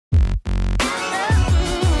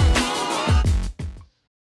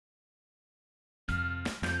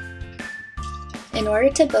In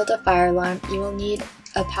order to build a fire alarm, you will need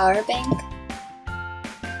a power bank,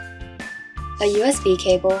 a USB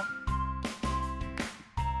cable,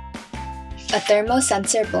 a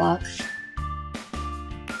thermosensor block,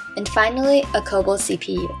 and finally a Cobalt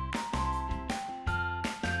CPU.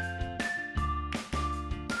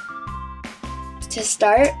 To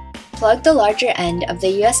start, plug the larger end of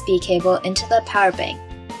the USB cable into the power bank.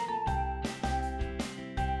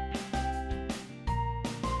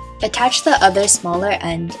 Attach the other smaller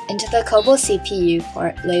end into the Cobalt CPU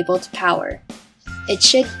port labeled Power. It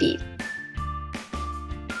should beep.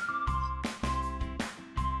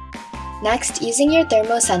 Next, using your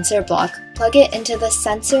thermosensor block, plug it into the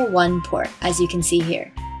Sensor 1 port, as you can see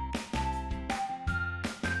here.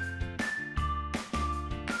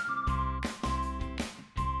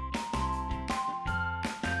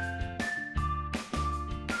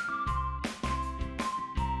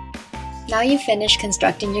 Now you've finished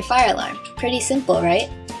constructing your fire alarm. Pretty simple, right?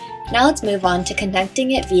 Now let's move on to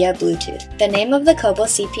connecting it via Bluetooth. The name of the Cobalt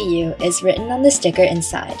CPU is written on the sticker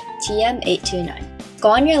inside, TM829. Go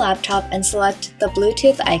on your laptop and select the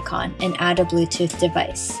Bluetooth icon and add a Bluetooth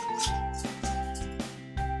device.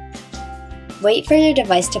 Wait for your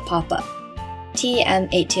device to pop up,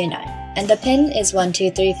 TM829, and the pin is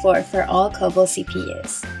 1234 for all Cobalt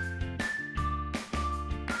CPUs.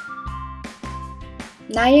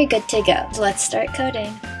 Now you're good to go. Let's start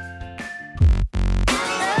coding.